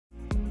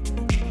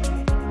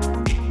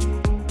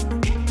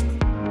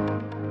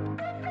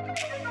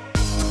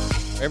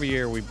Every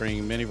year we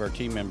bring many of our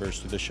team members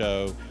to the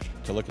show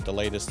to look at the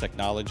latest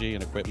technology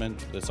and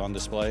equipment that's on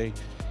display.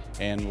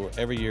 And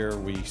every year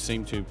we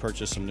seem to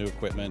purchase some new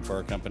equipment for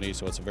our company,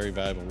 so it's a very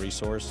valuable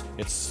resource.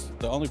 It's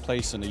the only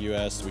place in the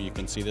U.S. where you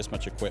can see this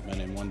much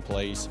equipment in one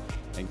place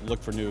and look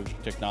for new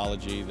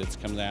technology that's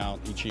coming out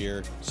each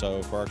year.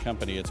 So for our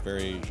company, it's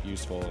very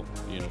useful,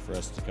 for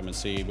us to come and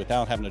see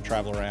without having to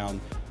travel around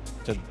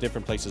to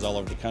different places all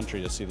over the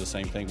country to see the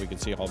same thing. We can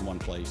see it all in one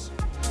place.